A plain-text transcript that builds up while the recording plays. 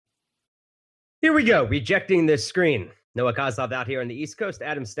Here we go, rejecting this screen. Noah Kozlov out here on the East Coast.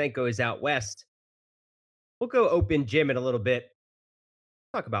 Adam Stenko is out west. We'll go open gym in a little bit.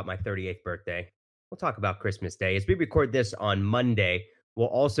 Talk about my 38th birthday. We'll talk about Christmas Day. As we record this on Monday, we'll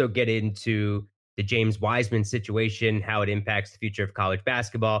also get into the James Wiseman situation, how it impacts the future of college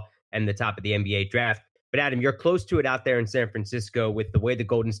basketball, and the top of the NBA draft. But Adam, you're close to it out there in San Francisco with the way the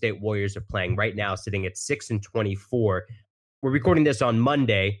Golden State Warriors are playing right now, sitting at 6-24. We're recording this on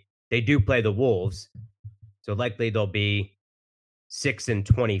Monday. They do play the Wolves, so likely they'll be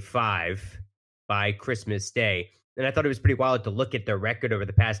 6-25 by Christmas Day. And I thought it was pretty wild to look at their record over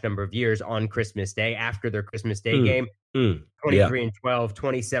the past number of years on Christmas Day after their Christmas Day game. 23-12,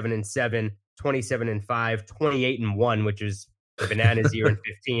 27-7, 27-5, 28-1, which was the bananas year in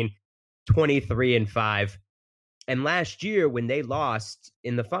 15, 23-5. And last year when they lost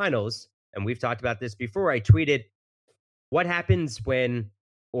in the finals, and we've talked about this before, I tweeted, what happens when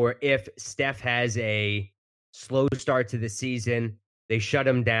or if Steph has a slow start to the season, they shut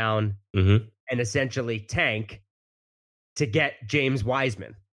him down and essentially tank to get James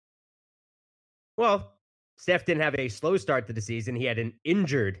Wiseman? Well, Steph didn't have a slow start to the season. He had an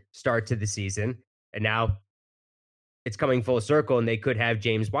injured start to the season, and now it's coming full circle, and they could have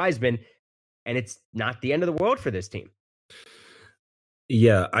James Wiseman, and it's not the end of the world for this team.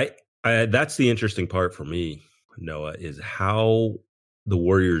 Yeah, I that's the interesting part for me, Noah, is how the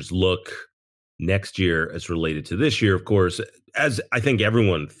Warriors look next year as related to this year, of course, as I think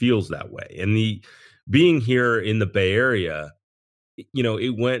everyone feels that way. And the being here in the Bay Area,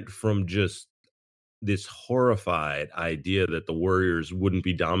 it went from just this horrified idea that the Warriors wouldn't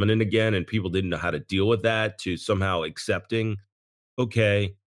be dominant again and people didn't know how to deal with that to somehow accepting,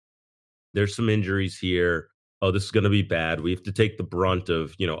 okay, there's some injuries here. Oh, this is going to be bad. We have to take the brunt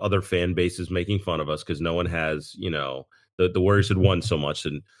of, other fan bases making fun of us because no one has, the Warriors had won so much,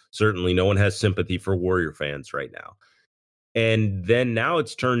 and certainly no one has sympathy for Warrior fans right now. And then now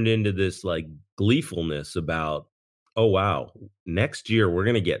it's turned into this like gleefulness about, oh, wow, next year we're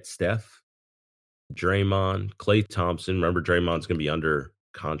going to get Steph, Draymond, Klay Thompson. Remember, Draymond's going to be under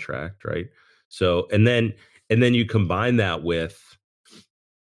contract, right? So, and then you combine that with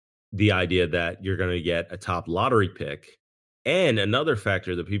the idea that you're going to get a top lottery pick. And another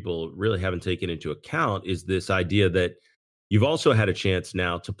factor that people really haven't taken into account is this idea that you've also had a chance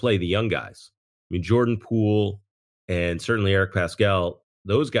now to play the young guys. I mean, Jordan Poole and certainly Eric Pascal,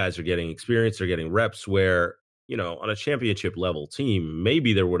 those guys are getting experience, they're getting reps where, on a championship level team,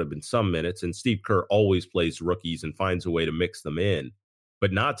 maybe there would have been some minutes, and Steve Kerr always plays rookies and finds a way to mix them in,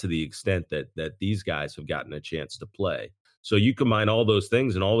 but not to the extent that these guys have gotten a chance to play. So you combine all those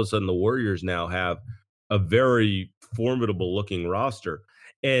things, and all of a sudden the Warriors now have a very formidable looking roster.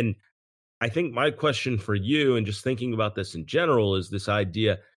 And I think my question for you, and just thinking about this in general, is this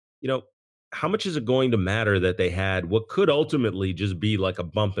idea, how much is it going to matter that they had what could ultimately just be like a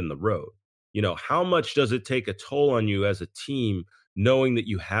bump in the road? How much does it take a toll on you as a team, knowing that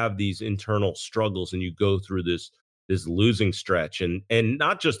you have these internal struggles and you go through this losing stretch, and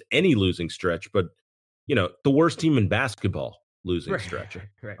not just any losing stretch, but the worst team in basketball losing stretch.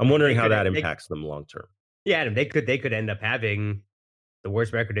 Right. I'm wondering how that impacts them long term. Yeah, Adam, they could end up having the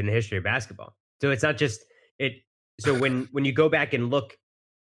worst record in the history of basketball. So it's not just it. So when you go back and look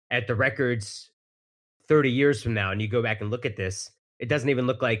at the records 30 years from now, and you go back and look at this, it doesn't even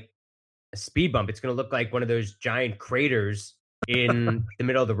look like a speed bump. It's going to look like one of those giant craters in the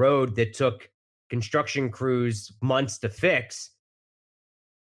middle of the road that took construction crews months to fix.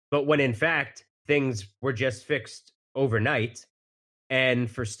 But when in fact, things were just fixed overnight. And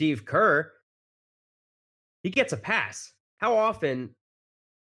for Steve Kerr, he gets a pass. How often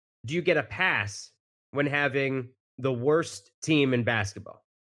do you get a pass when having the worst team in basketball?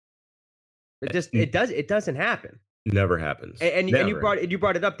 It doesn't happen. Never happens. And you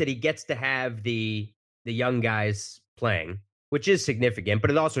brought it up that he gets to have the young guys playing, which is significant,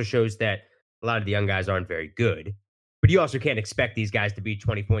 but it also shows that a lot of the young guys aren't very good. But you also can't expect these guys to be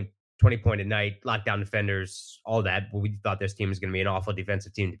 20 point a night, lockdown defenders, all that. We thought this team was going to be an awful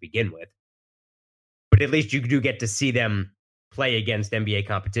defensive team to begin with. But at least you do get to see them play against NBA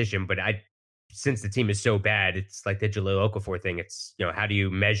competition. But since the team is so bad, it's like the Jahlil Okafor thing. It's, how do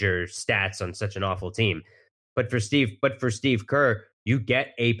you measure stats on such an awful team? But for Steve Kerr, you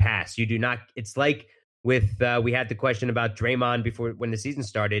get a pass. You do not. It's like with we had the question about Draymond before when the season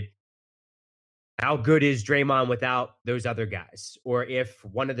started. How good is Draymond without those other guys? Or if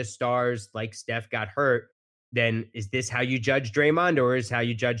one of the stars like Steph got hurt, then is this how you judge Draymond, or is how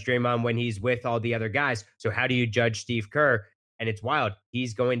you judge Draymond when he's with all the other guys? So how do you judge Steve Kerr? And it's wild.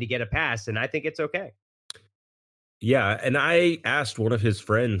 He's going to get a pass, and I think it's okay. Yeah, and I asked one of his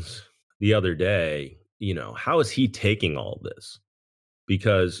friends the other day, how is he taking all this?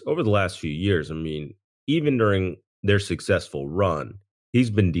 Because over the last few years, I mean, even during their successful run, he's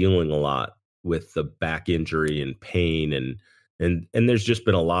been dealing a lot with the back injury and pain and there's just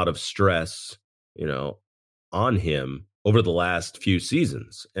been a lot of stress, you know, on him over the last few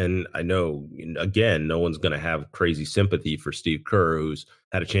seasons. And I know again, no one's going to have crazy sympathy for Steve Kerr, who's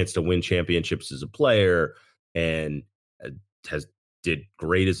had a chance to win championships as a player and uh, has did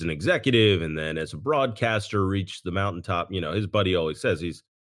great as an executive and then as a broadcaster reached the mountaintop. His buddy always says he's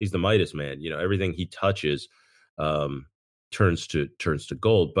the Midas man. Everything he touches um turns to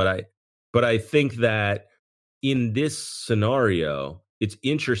gold. But I think that in this scenario, it's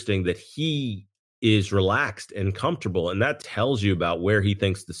interesting that he is relaxed and comfortable, and that tells you about where he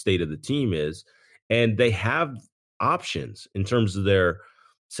thinks the state of the team is. And they have options in terms of their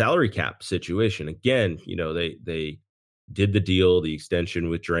salary cap situation. Again, they did the deal, the extension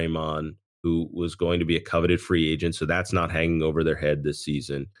with Draymond, who was going to be a coveted free agent, so that's not hanging over their head this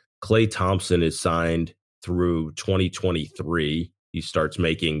season. Klay Thompson is signed through 2023. He starts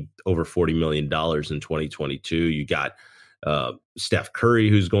making over $40 million in 2022. You got Steph Curry,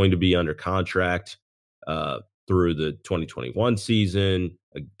 who's going to be under contract through the 2021 season.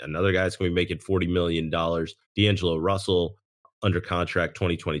 Another guy's going to be making $40 million. D'Angelo Russell under contract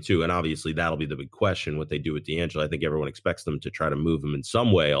 2022. And obviously that'll be the big question, what they do with D'Angelo. I think everyone expects them to try to move him in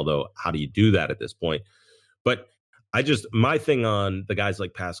some way, although how do you do that at this point? But my thing on the guys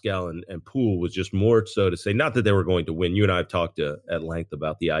like Pascal and Poole was just more so to say, not that they were going to win. You and I have talked at length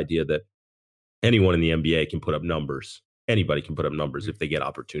about the idea that anyone in the NBA can put up numbers. Anybody can put up numbers if they get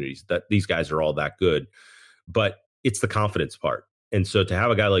opportunities. That these guys are all that good. But it's the confidence part. And so to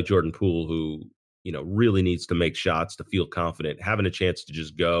have a guy like Jordan Poole who, really needs to make shots to feel confident, having a chance to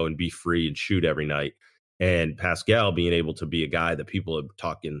just go and be free and shoot every night. And Pascal being able to be a guy that people are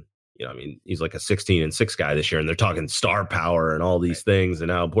talking, he's like a 16-6 guy this year, and they're talking star power and all these things and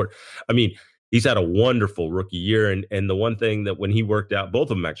how important. I mean, he's had a wonderful rookie year. And the one thing that when he worked out,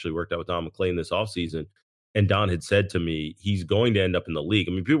 both of them actually worked out with Don McClain this offseason. And Don had said to me, he's going to end up in the league.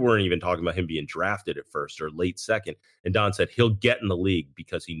 I mean, people weren't even talking about him being drafted at first or late second. And Don said he'll get in the league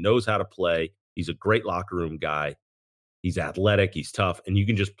because he knows how to play. He's a great locker room guy. He's athletic. He's tough. And you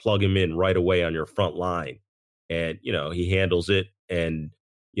can just plug him in right away on your front line. And, he handles it. And,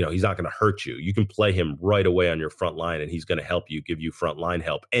 he's not going to hurt you. You can play him right away on your front line, and he's going to help you, give you front line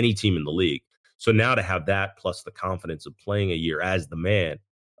help, any team in the league. So now to have that plus the confidence of playing a year as the man,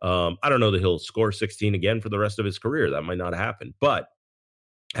 I don't know that he'll score 16 again for the rest of his career. That might not happen. But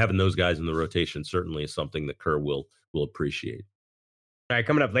having those guys in the rotation certainly is something that Kerr will appreciate. All right,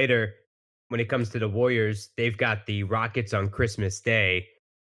 coming up later, when it comes to the Warriors, they've got the Rockets on Christmas Day.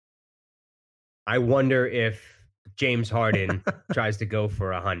 I wonder if James Harden tries to go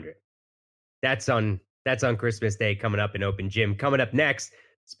for 100. That's on Christmas Day coming up in Open Gym. Coming up next,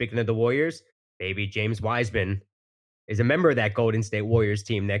 speaking of the Warriors, maybe James Wiseman is a member of that Golden State Warriors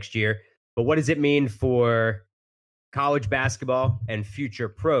team next year. But what does it mean for college basketball and future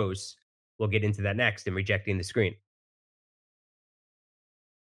pros? We'll get into that next in Rejecting the Screen.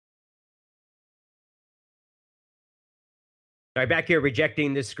 All right, back here,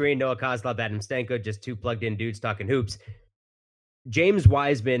 Rejecting the Screen. Noah Kozlov, Adam Stanko, just two plugged in dudes talking hoops. James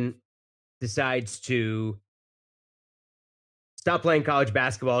Wiseman decides to stop playing college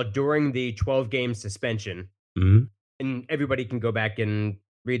basketball during the 12-game suspension. Mm-hmm. And everybody can go back and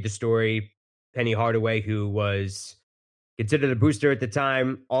read the story. Penny Hardaway, who was considered a booster at the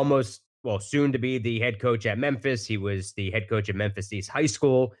time, soon to be the head coach at Memphis. He was the head coach at Memphis East High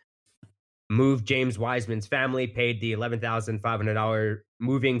School. Moved James Wiseman's family, paid the $11,500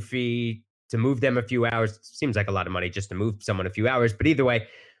 moving fee to move them a few hours. Seems like a lot of money just to move someone a few hours. But either way,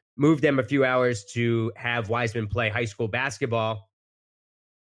 moved them a few hours to have Wiseman play high school basketball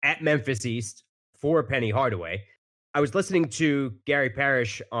at Memphis East for Penny Hardaway. I was listening to Gary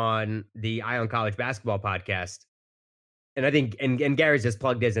Parrish on the Eye on College Basketball podcast. And I think, and Gary's as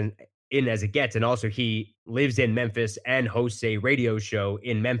plugged in as it gets. And also he lives in Memphis and hosts a radio show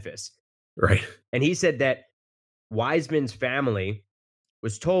in Memphis. Right. And he said that Wiseman's family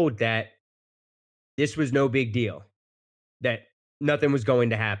was told that this was no big deal, that nothing was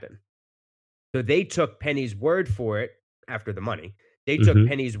going to happen. So they took Penny's word for it after the money. They took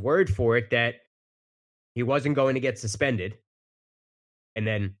Penny's word for it that he wasn't going to get suspended. And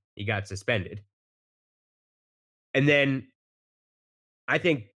then he got suspended. And then I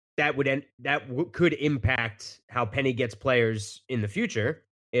think that could impact how Penny gets players in the future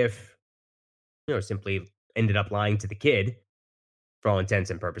if simply ended up lying to the kid for all intents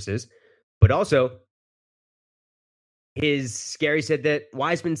and purposes. But also, Gary said that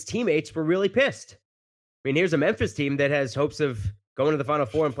Wiseman's teammates were really pissed. I mean, here's a Memphis team that has hopes of going to the Final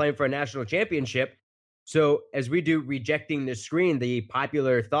Four and playing for a national championship. So as we do rejecting the screen, the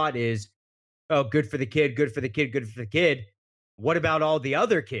popular thought is, oh, good for the kid, good for the kid, good for the kid. What about all the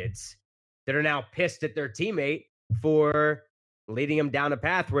other kids that are now pissed at their teammate for leading them down a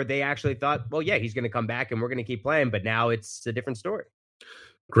path where they actually thought, well, yeah, he's going to come back and we're going to keep playing, but now it's a different story.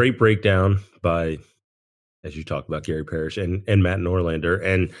 Great breakdown by, as you talk about, Gary Parrish and Matt Norlander,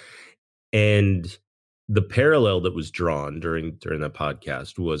 and the parallel that was drawn during that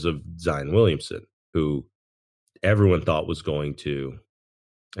podcast was of Zion Williamson, who everyone thought was going to,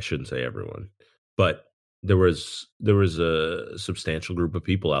 I shouldn't say everyone, but there was a substantial group of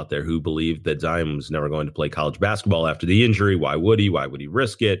people out there who believed that Zion was never going to play college basketball after the injury. Why would he? Why would he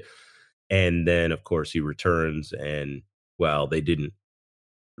risk it? And then, of course, he returns, and well, they didn't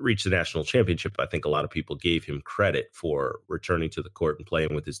reach the national championship. I think a lot of people gave him credit for returning to the court and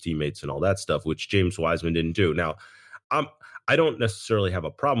playing with his teammates and all that stuff, which James Wiseman didn't do. Now, I don't necessarily have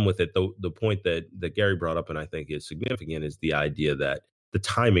a problem with it. The point that Gary brought up, and I think is significant, is the idea that the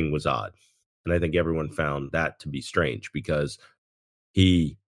timing was odd. And I think everyone found that to be strange because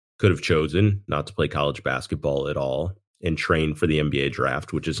he could have chosen not to play college basketball at all and train for the NBA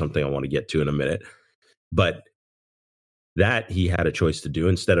draft, which is something I want to get to in a minute. But that he had a choice to do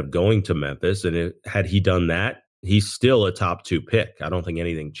instead of going to Memphis. And had he done that, he's still a top 2 pick. I don't think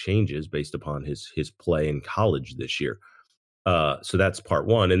anything changes based upon his play in college this year. So that's part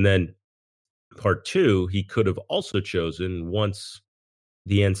one. And then part two, he could have also chosen, once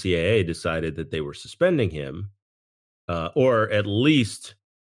the NCAA decided that they were suspending him, or at least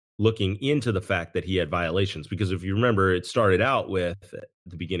looking into the fact that he had violations. Because if you remember, it started out with, at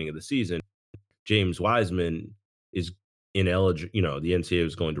the beginning of the season, James Wiseman is ineligible. The NCAA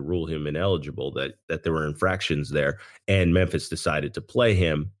was going to rule him ineligible, that there were infractions there. And Memphis decided to play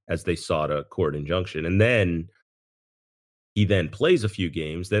him as they sought a court injunction. And then he then plays a few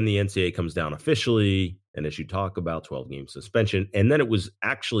games. Then the NCAA comes down officially. And as you talk about, 12-game suspension. And then it was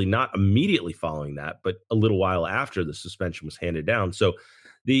actually not immediately following that, but a little while after the suspension was handed down. So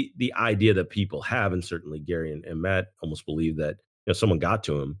the idea that people have, and certainly Gary and Matt almost believe that someone got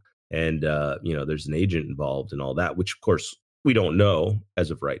to him and there's an agent involved and all that, which of course we don't know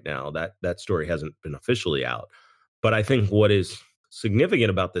as of right now. That story hasn't been officially out. But I think what is significant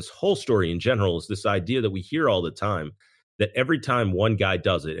about this whole story in general is this idea that we hear all the time, that every time one guy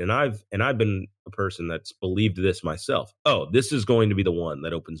does it, and I've been a person that's believed this myself, oh, this is going to be the one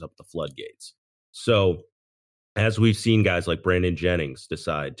that opens up the floodgates. So as we've seen guys like Brandon Jennings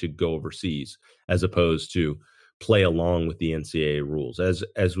decide to go overseas as opposed to play along with the NCAA rules,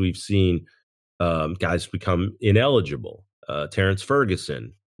 as we've seen guys become ineligible. Terrence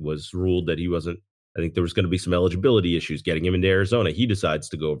Ferguson was ruled that he wasn't, I think there was going to be some eligibility issues getting him into Arizona. He decides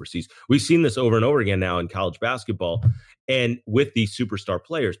to go overseas. We've seen this over and over again now in college basketball and with these superstar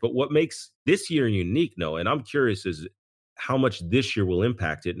players. But what makes this year unique, Noah, and I'm curious, is how much this year will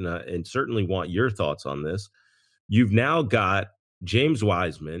impact it. And certainly want your thoughts on this. You've now got James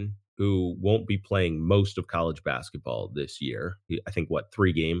Wiseman, who won't be playing most of college basketball this year. I think,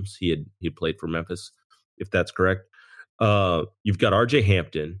 3 games he had played for Memphis, if that's correct. You've got RJ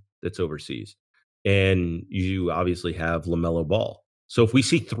Hampton that's overseas. And you obviously have LaMelo Ball. So if we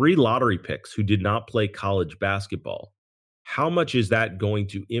see 3 lottery picks who did not play college basketball, how much is that going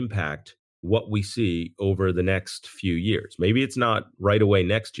to impact what we see over the next few years? Maybe it's not right away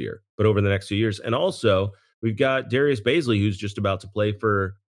next year, but over the next few years. And also, we've got Darius Bazley, who's just about to play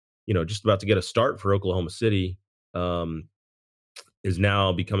for, just about to get a start for Oklahoma City, is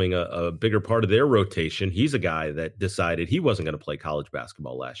now becoming a bigger part of their rotation. He's a guy that decided he wasn't going to play college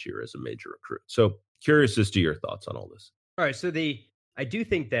basketball last year as a major recruit. So curious as to your thoughts on all this. All right. So I do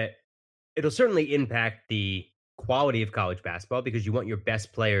think that it'll certainly impact the quality of college basketball because you want your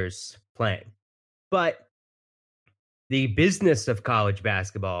best players playing. But the business of college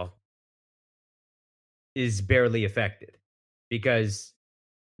basketball is barely affected because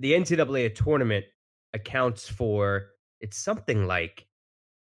the NCAA tournament accounts for, it's something like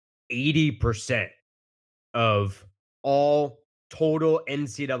 80% of all total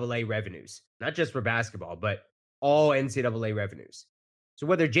NCAA revenues, not just for basketball, but all NCAA revenues. So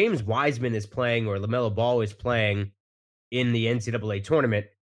whether James Wiseman is playing or LaMelo Ball is playing in the NCAA tournament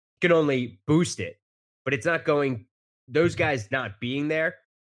can only boost it, but it's not going, those guys not being there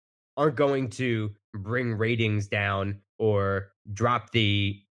aren't going to bring ratings down or drop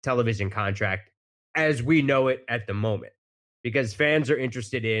the television contract as we know it at the moment, because fans are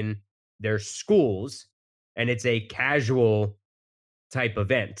interested in their schools and it's a casual type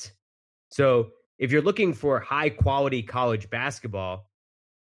event. So if you're looking for high quality college basketball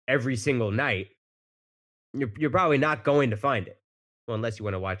every single night, you're probably not going to find it. Well, unless you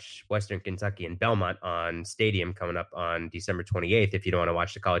want to watch Western Kentucky and Belmont on Stadium coming up on December 28th. If you don't want to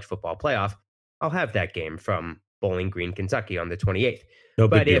watch the college football playoff, I'll have that game from Bowling Green, Kentucky on the 28th. No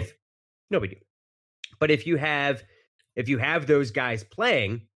big But deal. no big deal. But if you have those guys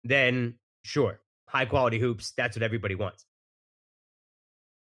playing, then sure, high quality hoops, that's what everybody wants.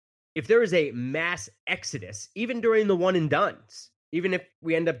 If there is a mass exodus, even during the one and dones, even if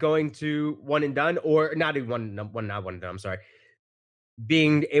we end up going to one and done, or not even not one and done, I'm sorry,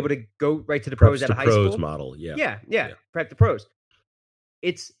 being able to go right to the pros out of high school model, yeah, prep to pros.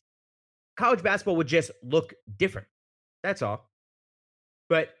 It's college basketball would just look different. That's all.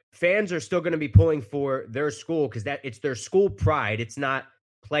 But fans are still going to be pulling for their school because it's their school pride. It's not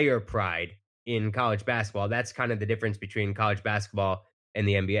player pride in college basketball. That's kind of the difference between college basketball and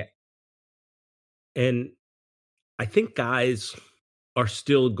the NBA. And I think guys are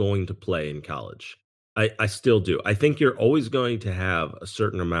still going to play in college. I still do. I think you're always going to have a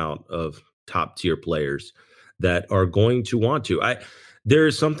certain amount of top tier players that are going to want to. There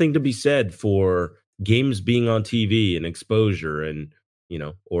is something to be said for games being on TV and exposure and,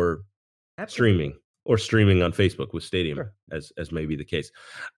 or Absolutely. streaming on Facebook with Stadium, Sure. as may be the case.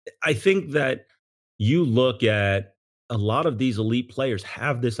 I think that you look at a lot of these elite players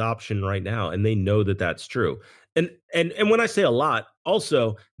have this option right now, and they know that that's true. And when I say a lot,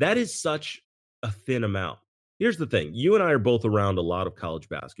 also that is such a thin amount. Here's the thing: you and I are both around a lot of college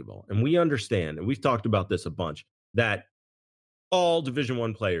basketball, and we understand, and we've talked about this a bunch, that all Division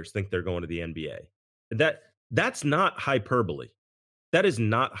I players think they're going to the NBA. That's not hyperbole. That is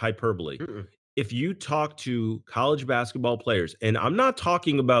not hyperbole. Mm-mm. If you talk to college basketball players, and I'm not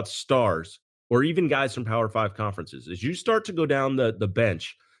talking about stars or even guys from Power 5 conferences, as you start to go down the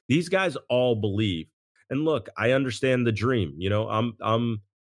bench, these guys all believe. And look, I understand the dream.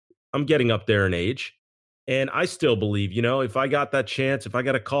 I'm getting up there in age, and I still believe, if I got that chance, if I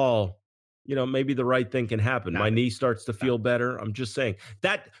got a call, maybe the right thing can happen. My knee starts to feel better. I'm just saying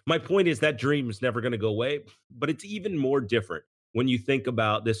that my point is that dream is never going to go away, but it's even more different when you think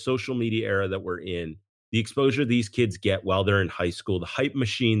about this social media era that we're in, the exposure these kids get while they're in high school, the hype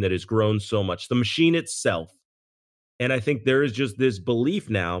machine that has grown so much, the machine itself. And I think there is just this belief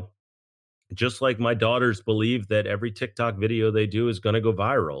now, just like my daughters believe that every TikTok video they do is going to go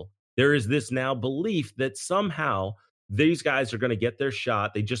viral. There is this now belief that somehow these guys are going to get their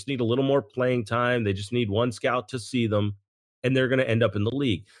shot. They just need a little more playing time. They just need one scout to see them, and they're going to end up in the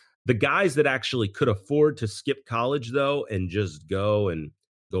league. The guys that actually could afford to skip college, though, and just go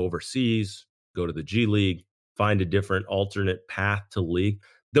overseas, go to the G League, find a different alternate path to league.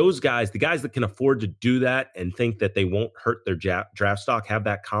 Those guys, the guys that can afford to do that and think that they won't hurt their draft stock, have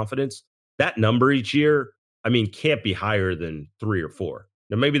that confidence, that number each year, can't be higher than 3 or 4.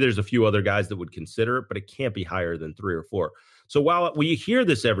 Now, maybe there's a few other guys that would consider it, but it can't be higher than 3 or 4. So while we hear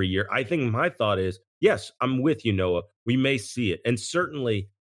this every year, I think my thought is, yes, I'm with you, Noah. We may see it. And certainly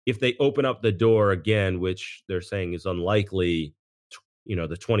if they open up the door again, which they're saying is unlikely, the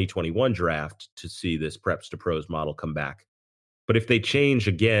 2021 draft to see this preps to pros model come back. But if they change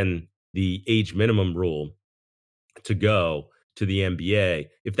again the age minimum rule to go to the NBA,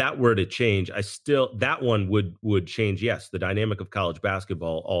 if that were to change, that one would change. Yes, the dynamic of college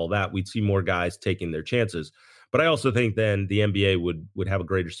basketball, all that, we'd see more guys taking their chances. But I also think then the NBA would have a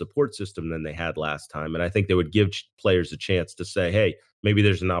greater support system than they had last time. And I think they would give players a chance to say, hey, maybe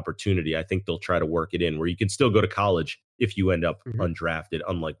there's an opportunity. I think they'll try to work it in where you can still go to college if you end up undrafted,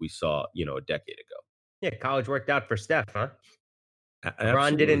 unlike we saw, a decade ago. Yeah, college worked out for Steph, huh? Absolutely.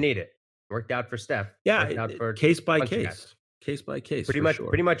 LeBron didn't need it. Worked out for Steph. Yeah, worked out for case by case. Case by case. Pretty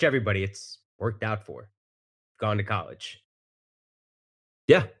much everybody it's worked out for. Gone to college.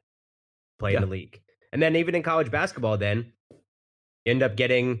 Yeah. Play in the league. And then even in college basketball, then you end up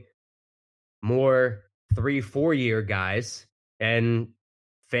getting more 3-4 year guys, and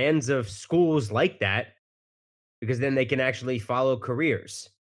fans of schools like that, because then they can actually follow careers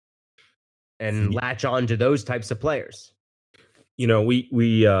and latch on to those types of players.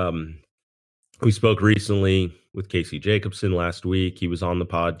 We spoke recently with Casey Jacobson last week. He was on the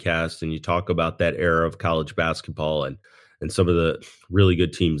podcast, and you talk about that era of college basketball and some of the really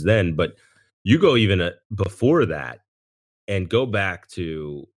good teams then. But you go even before that and go back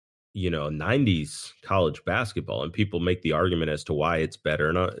to, 90s college basketball, and people make the argument as to why it's better.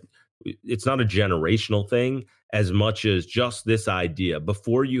 And it's not a generational thing as much as just this idea.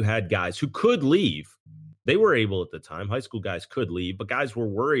 Before you had guys who could leave, they were able at the time. High school guys could leave, but guys were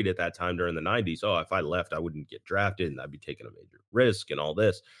worried at that time during the 90s. Oh, if I left, I wouldn't get drafted and I'd be taking a major risk and all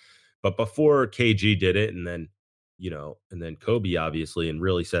this. But before KG did it, and then and then Kobe obviously, and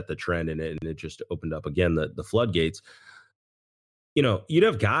really set the trend in it, and it just opened up again the floodgates. You'd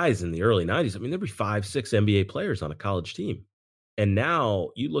have guys in the early 90s. I mean, there'd be 5, 6 NBA players on a college team. And now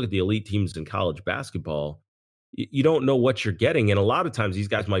you look at the elite teams in college basketball, you don't know what you're getting. And a lot of times these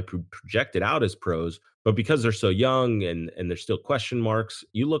guys might project it out as pros, but because they're so young and there's still question marks,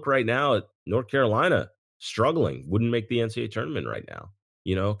 you look right now at North Carolina struggling, wouldn't make the NCAA tournament right now.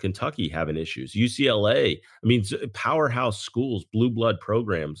 Kentucky having issues, UCLA. I mean, powerhouse schools, blue blood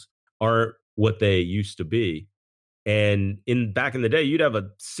programs aren't what they used to be. And back in the day, you'd have a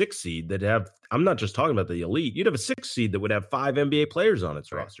 6 seed that I'm not just talking about the elite, you'd have a 6 seed that would have 5 NBA players on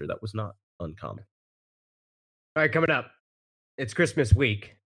its roster. That was not uncommon. All right, coming up, it's Christmas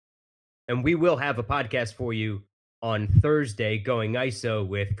week, and we will have a podcast for you on Thursday going ISO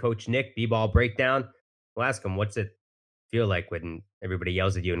with Coach Nick, B-Ball Breakdown. We'll ask him, what's it feel like when everybody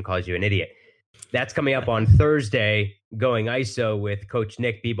yells at you and calls you an idiot? That's coming up on Thursday going ISO with Coach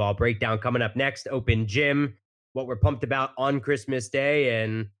Nick, B-Ball Breakdown. Coming up next, Open Gym, what we're pumped about on Christmas Day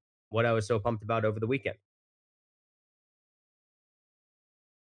and what I was so pumped about over the weekend.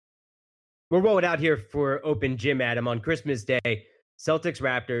 We'll roll it out here for Open Gym, Adam, on Christmas Day. Celtics,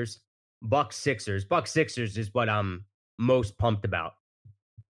 Raptors, Bucks, Sixers. Bucks, Sixers is what I'm most pumped about.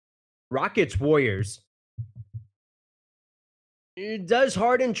 Rockets, Warriors. Does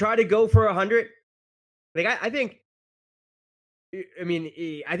Harden try to go for 100? I think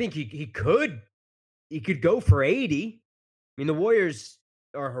he could. He could go for 80. I mean, the Warriors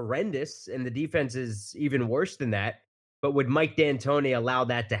are horrendous, and the defense is even worse than that. But would Mike D'Antoni allow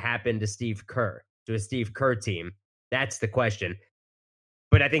that to happen to Steve Kerr, to a Steve Kerr team? That's the question.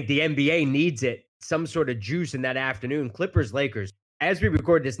 But I think the NBA needs it, some sort of juice in that afternoon. Clippers, Lakers. As we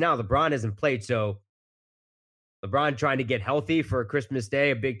record this now, LeBron hasn't played, so LeBron trying to get healthy for Christmas Day,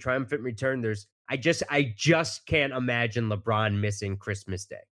 a big triumphant return. I just can't imagine LeBron missing Christmas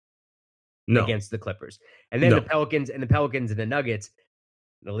Day. No. Against the Clippers. And then the Pelicans and the Nuggets.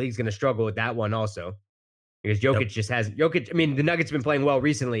 The league's going to struggle with that one also. Because Jokic just hasn't. I mean, the Nuggets have been playing well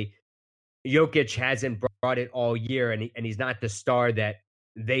recently. Jokic hasn't brought it all year, and he's not the star that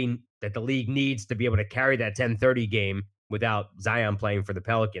the league needs to be able to carry that 10-30 game without Zion playing for the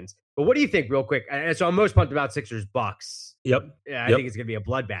Pelicans. But what do you think, real quick? And so I'm most pumped about Sixers Bucks. Yep. I think it's going to be a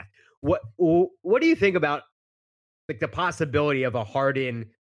bloodbath. What do you think about the possibility of a Harden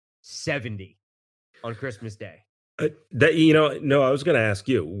 70 on Christmas Day? I was going to ask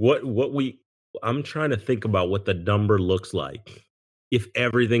you I'm trying to think about what the number looks like if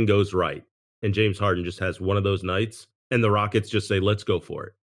everything goes right and James Harden just has one of those nights and the Rockets just say, let's go for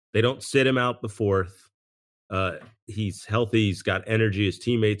it. They don't sit him out the fourth. He's healthy. He's got energy. His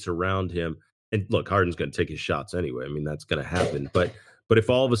teammates around him. And look, Harden's going to take his shots anyway. I mean, that's going to happen. But if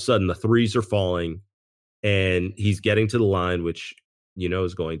all of a sudden the threes are falling and he's getting to the line, which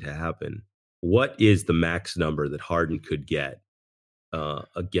is going to happen, what is the max number that Harden could get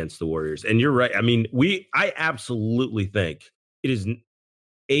against the Warriors? And you're right. I mean, I absolutely think it is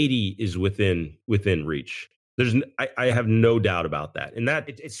 80 is within reach. I have no doubt about that. And that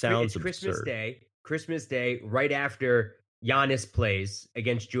it sounds absurd. Christmas Day, right after Giannis plays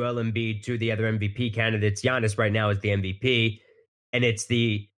against Joel Embiid, two of the other MVP candidates. Giannis right now is the MVP, and it's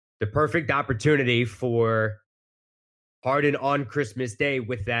the perfect opportunity for Harden on Christmas Day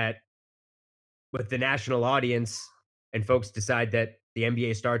with the national audience, and folks decide that the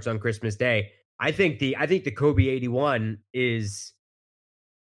NBA starts on Christmas Day. I think the Kobe 81 is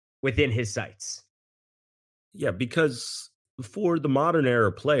within his sights. Yeah, because for the modern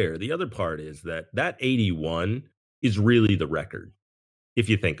era player, the other part is that 81 is really the record, if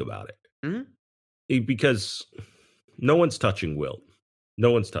you think about it. Mm-hmm. Because no one's touching Wilt.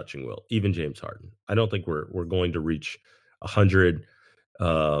 No one's touching Wilt, even James Harden. I don't think we're going to reach 100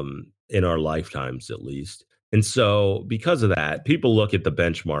 in our lifetimes, at least. And so because of that, people look at the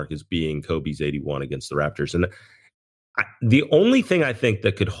benchmark as being Kobe's 81 against the Raptors. And the only thing I think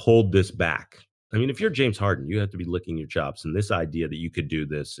that could hold this back, I mean, if you're James Harden, you have to be licking your chops. And this idea that you could do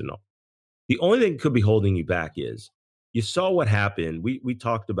this, the only thing that could be holding you back is you saw what happened. We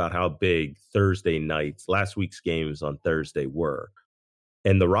talked about how big Thursday nights, last week's games on Thursday were.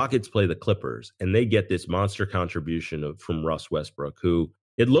 And the Rockets play the Clippers, and they get this monster contribution from Russ Westbrook, who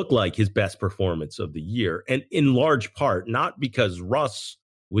it looked like his best performance of the year. And in large part, not because Russ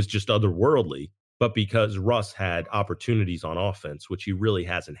was just otherworldly, but because Russ had opportunities on offense, which he really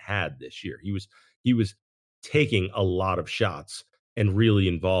hasn't had this year. He was taking a lot of shots and really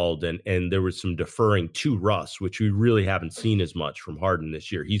involved, and there was some deferring to Russ, which we really haven't seen as much from Harden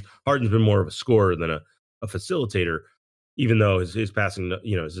this year. Harden's been more of a scorer than a facilitator. even though his passing,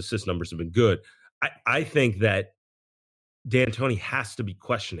 his assist numbers have been good. I think that D'Antoni has to be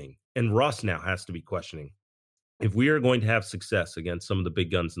questioning, and Russ now has to be questioning, if we are going to have success against some of the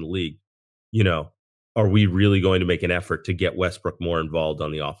big guns in the league, are we really going to make an effort to get Westbrook more involved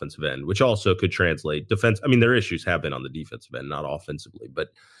on the offensive end, which also could translate defense. I mean, their issues have been on the defensive end, not offensively. But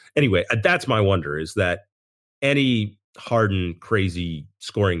anyway, that's my wonder, is that any Harden crazy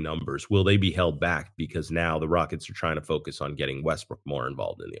scoring numbers, will they be held back because now the Rockets are trying to focus on getting Westbrook more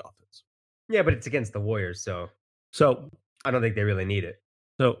involved in the offense? Yeah, but it's against the Warriors, so I don't think they really need it.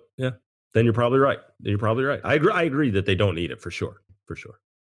 So, yeah, then you're probably right. I agree that they don't need it for sure.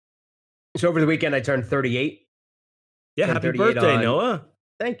 So over the weekend, I turned 38. Yeah, happy birthday, Noah.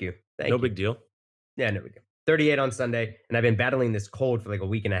 Thank you. No big deal. Yeah, no big deal. 38 on Sunday, and I've been battling this cold for like a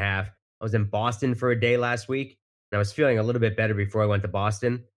week and a half. I was in Boston for a day last week, and I was feeling a little bit better before I went to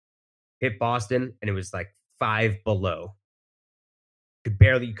Boston. Hit Boston, and it was like 5 below. You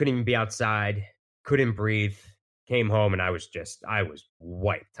couldn't even be outside, couldn't breathe. Came home, and I was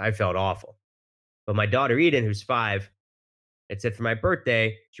wiped. I felt awful. But my daughter, Eden, who's 5, it said for my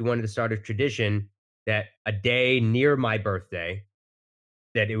birthday, she wanted to start a tradition that a day near my birthday,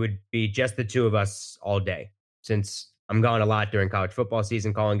 that it would be just the two of us all day. Since I'm gone a lot during college football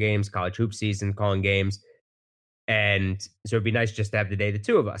season, calling games, college hoop season, calling games. And so it'd be nice just to have the day, the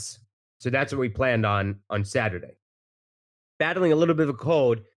two of us. So that's what we planned on Saturday. Battling a little bit of a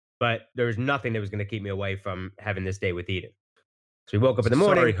cold, but there was nothing that was going to keep me away from having this day with Eden. So we woke up in the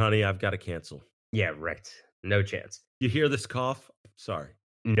morning. Sorry, honey, I've got to cancel. Yeah, right. No chance. You hear this cough? Sorry.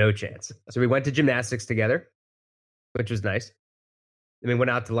 No chance. So we went to gymnastics together, which was nice. Then we went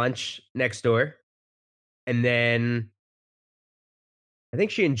out to lunch next door. And then I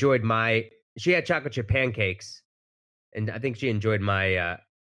think she had chocolate chip pancakes. And I think she enjoyed my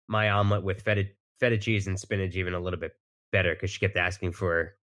my omelet with feta cheese and spinach even a little bit better, because she kept asking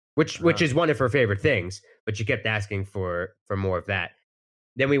for, which is one of her favorite things, but she kept asking for more of that.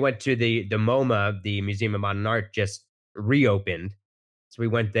 Then we went to the MoMA, the Museum of Modern Art, just reopened. So we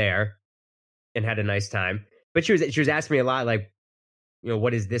went there and had a nice time. But she was asking me a lot, like, what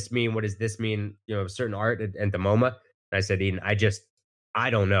does this mean? What does this mean? Certain art at the MoMA. And I said, Eden, I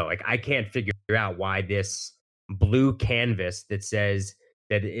don't know. Like, I can't figure out why this blue canvas that says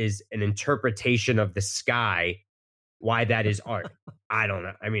that is an interpretation of the sky, why that is art. I don't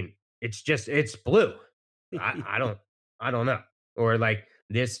know. I mean, it's blue. I don't know. Or like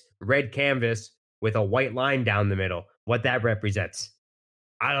this red canvas with a white line down the middle, what that represents.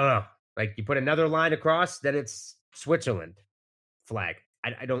 I don't know. Like, you put another line across, then it's Switzerland flag.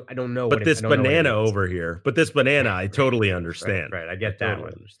 I don't know. But this banana over here. But this banana, I totally understand. Right. I get that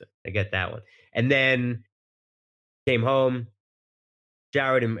one. I get that one. And then came home,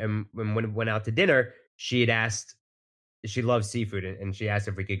 showered, and went out to dinner. She had asked, she loves seafood, and she asked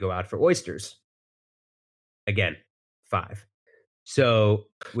if we could go out for oysters. Again, 5. So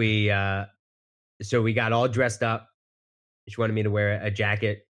we got all dressed up. She wanted me to wear a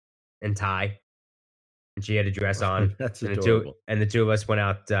jacket and tie, and she had a dress on. That's adorable. And the two of us went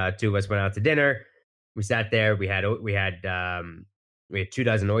out. To dinner. We sat there. We had 2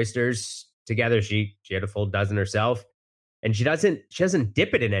 dozen oysters together. She had a full dozen herself, and she doesn't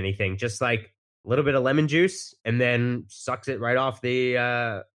dip it in anything. Just like a little bit of lemon juice, and then sucks it right off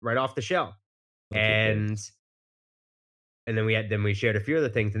the shell. And then we shared a few other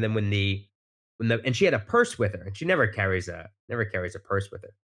things. And then and she had a purse with her, and she never carries a purse with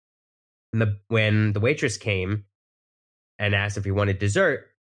her. And when the waitress came and asked if we wanted dessert,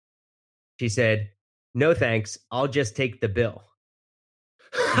 she said, "No, thanks. I'll just take the bill."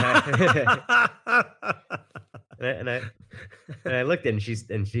 And I looked at her,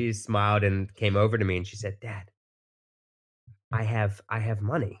 and she smiled and came over to me, and she said, "Dad, I have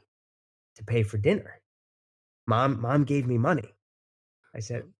money to pay for dinner. Mom gave me money." I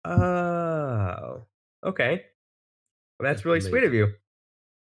said, "Oh, okay. Well, that's really sweet of you."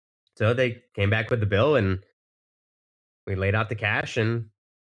 So they came back with the bill, and we laid out the cash, and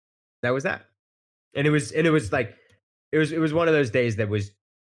that was that. And it was like, it was one of those days that was,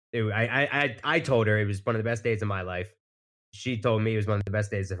 I told her it was one of the best days of my life. She told me it was one of the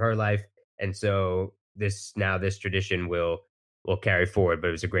best days of her life. And so this tradition will carry forward, but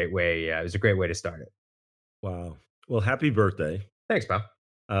it was a great way. It was a great way to start it. Wow. Well, happy birthday. Thanks, pal.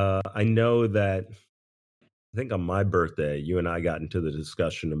 I know that, I think on my birthday, you and I got into the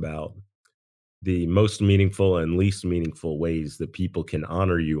discussion about the most meaningful and least meaningful ways that people can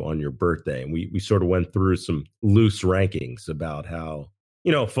honor you on your birthday. And we sort of went through some loose rankings about how,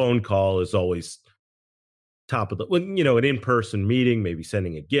 a phone call is always top of an in-person meeting, maybe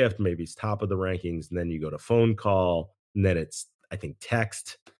sending a gift, maybe it's top of the rankings. And then you go to phone call, and then it's, I think,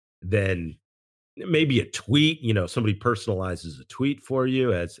 text, then maybe a tweet, somebody personalizes a tweet for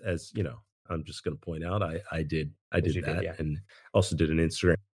you as I'm just going to point out, I did that, yeah. and also did an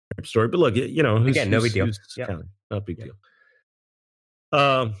Instagram story. But look, Again, no big deal. Yep. Counting? Not a big deal.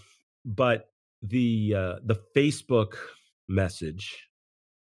 But the Facebook message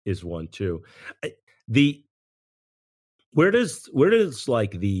is one too. Where does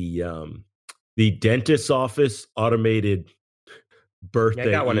like the dentist's office automated birthday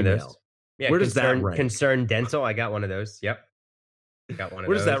I got one email? of those. Yeah, where does that rank? Concern Dental. I got one of those. Yep. Got one of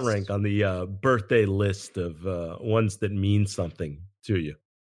where those. Does that rank on the birthday list of ones that mean something to you?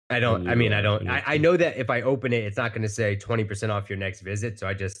 I don't. I know that if I open it, it's not going to say 20% off your next visit. So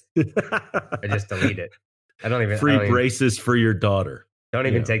I just delete it. I don't even free braces for your daughter. Don't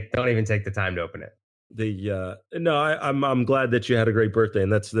even take the time to open it. I'm glad that you had a great birthday,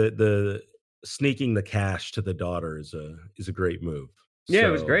 and that's the sneaking the cash to the daughter is a great move. Yeah,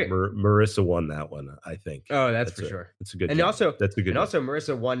 it was great. Marissa won that one, I think. Oh, that's for sure. It's a good. And job. also, that's a good. And job. also,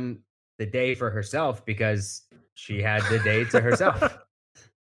 Marissa won the day for herself because she had the day to herself.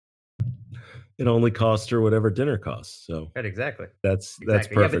 It only cost her whatever dinner costs. So right, exactly. That's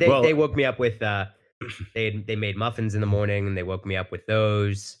perfect. Yeah, but they woke me up with they made muffins in the morning, and they woke me up with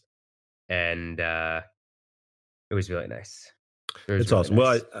those, and it was really nice. It's awesome.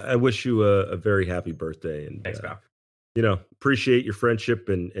 Nice. Well, I wish you a very happy birthday, and thanks, pal. Appreciate your friendship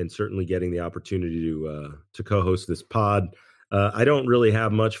and certainly getting the opportunity to co-host this pod. I don't really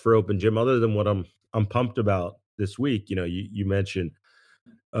have much for Open Gym other than what I'm pumped about this week. You mentioned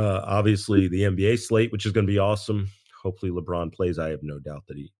obviously the NBA slate, which is going to be awesome. Hopefully LeBron plays. I have no doubt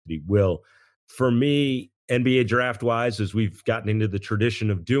that he will. For me, NBA draft wise, as we've gotten into the tradition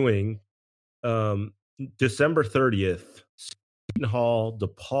of doing, December 30th, Seton Hall,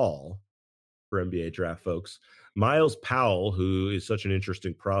 DePaul for NBA draft folks. Miles Powell, who is such an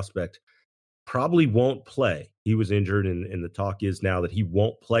interesting prospect, probably won't play. He was injured, and the talk is now that he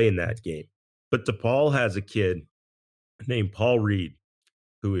won't play in that game. But DePaul has a kid named Paul Reed,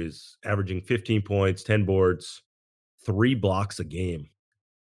 who is averaging 15 points, 10 boards, 3 blocks a game.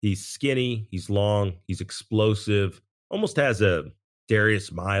 He's skinny, he's long, he's explosive, almost has a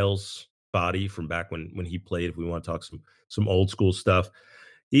Darius Miles body from back when he played, if we want to talk some old school stuff.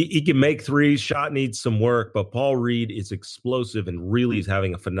 He can make threes, shot needs some work, but Paul Reed is explosive and really is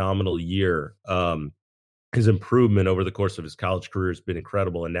having a phenomenal year. His improvement over the course of his college career has been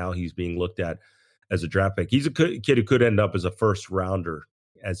incredible, and now he's being looked at as a draft pick. He's a kid who could end up as a first rounder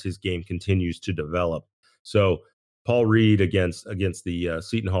as his game continues to develop. So Paul Reed against the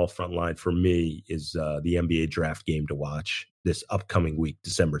Seton Hall front line for me is the NBA draft game to watch this upcoming week,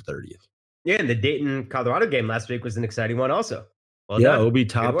 December 30th. Yeah, and the Dayton-Colorado game last week was an exciting one also. Well done. Obi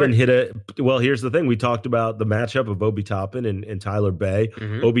Toppin well, here's the thing. We talked about the matchup of Obi Toppin and Tyler Bay.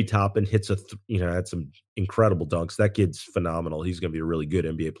 Mm-hmm. Obi Toppin hits had some incredible dunks. That kid's phenomenal. He's going to be a really good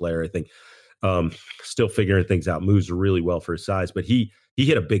NBA player, I think. Still figuring things out, moves really well for his size, but he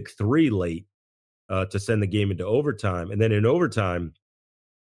hit a big 3 late to send the game into overtime. And then in overtime,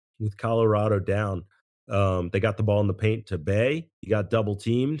 with Colorado down, they got the ball in the paint to Bay. He got double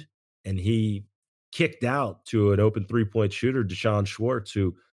teamed, and he kicked out to an open 3-point shooter, Deshaun Schwartz,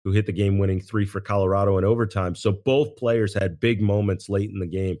 who hit the game-winning 3 for Colorado in overtime. So both players had big moments late in the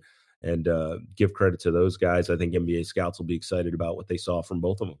game, and give credit to those guys. I think NBA scouts will be excited about what they saw from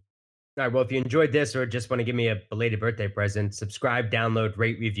both of them. All right, well, if you enjoyed this or just want to give me a belated birthday present, subscribe, download,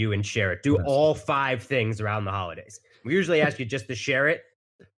 rate, review, and share it. Do all 5 things around the holidays. We usually ask you just to share it.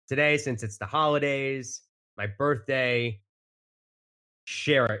 Today, since it's the holidays, my birthday,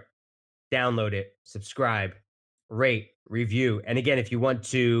 share it, download it, subscribe, rate, review. And again, if you want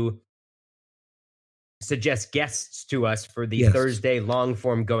to suggest guests to us for the Thursday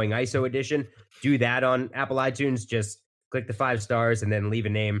long-form Going ISO edition, do that on Apple iTunes. Just click the 5 stars and then leave a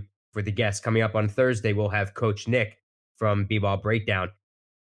name for the guest. Coming up on Thursday, we'll have Coach Nick from B-Ball Breakdown.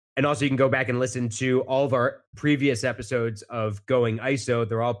 And also, you can go back and listen to all of our previous episodes of Going ISO.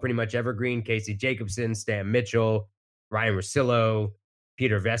 They're all pretty much evergreen. Casey Jacobson, Stan Mitchell, Ryan Russillo,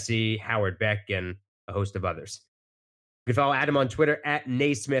 Peter Vesey, Howard Beck, and a host of others. You can follow Adam on Twitter at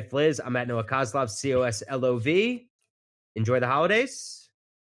NaismithLiz. I'm at Noah Kozlov, COSLOV. Enjoy the holidays.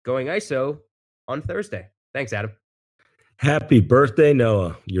 Going ISO on Thursday. Thanks, Adam. Happy birthday,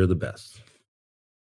 Noah. You're the best.